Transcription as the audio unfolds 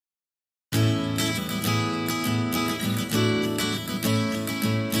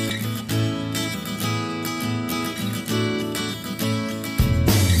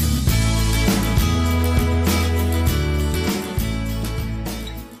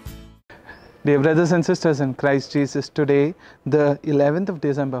Dear brothers and sisters in Christ Jesus, today, the 11th of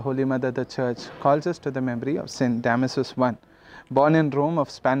December, Holy Mother the Church calls us to the memory of Saint Damasus I. Born in Rome of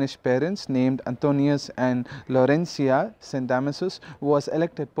Spanish parents named Antonius and Laurencia, Saint Damasus was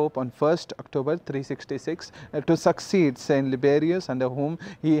elected Pope on 1st October 366 to succeed Saint Liberius, under whom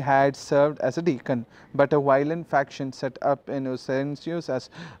he had served as a deacon. But a violent faction set up in Ursensius as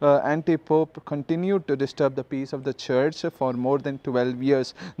anti-pope continued to disturb the peace of the church for more than 12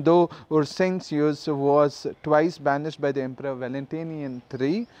 years. Though Ursensius was twice banished by the Emperor Valentinian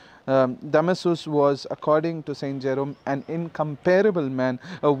III, Damasus was, according to Saint Jerome, an incomparable man,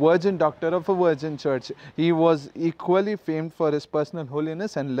 a virgin doctor of a virgin church. He was equally famed for his personal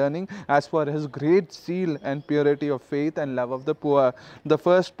holiness and learning as for his great zeal and purity of faith and love of the poor. The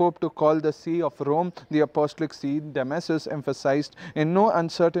first pope to call the see of Rome the apostolic see, Damasus emphasized in no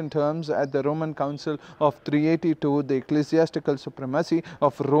uncertain terms at the Roman Council of 382 the ecclesiastical supremacy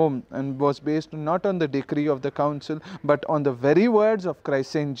of Rome, and was based not on the decree of the council but on the very words of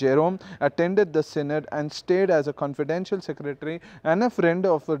Christ. Saint Jerome attended the synod and stayed as a confidential secretary and a friend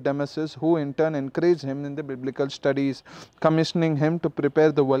of Damasus, who in turn encouraged him in the biblical studies, commissioning him to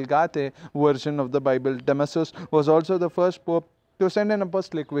prepare the Vulgate version of the Bible. Damasus was also the first pope to send an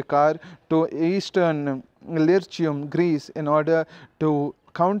apostolic vicar to eastern Lyrchium, Greece, in order to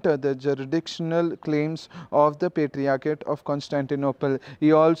counter the jurisdictional claims of the Patriarchate of Constantinople.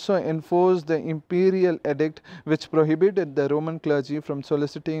 He also enforced the imperial edict which prohibited the Roman clergy from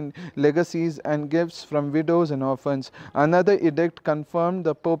soliciting legacies and gifts from widows and orphans. Another edict confirmed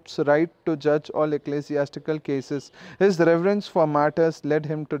the Pope's right to judge all ecclesiastical cases. His reverence for martyrs led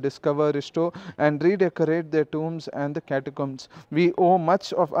him to discover, restore and redecorate their tombs and the catacombs. We owe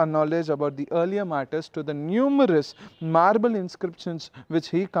much of our knowledge about the earlier martyrs to the numerous marble inscriptions which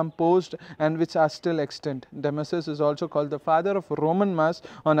he composed and which are still extant. Damasus is also called the father of Roman Mass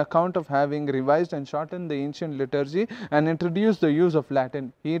on account of having revised and shortened the ancient liturgy and introduced the use of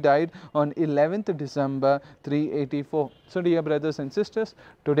Latin. He died on 11th December 384. So dear brothers and sisters,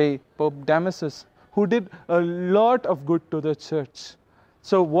 today Pope Damasus, who did a lot of good to the church.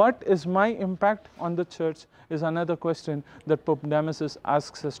 So what is my impact on the church is another question that Pope Damasus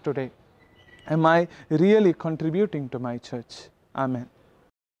asks us today. Am I really contributing to my church? Amen.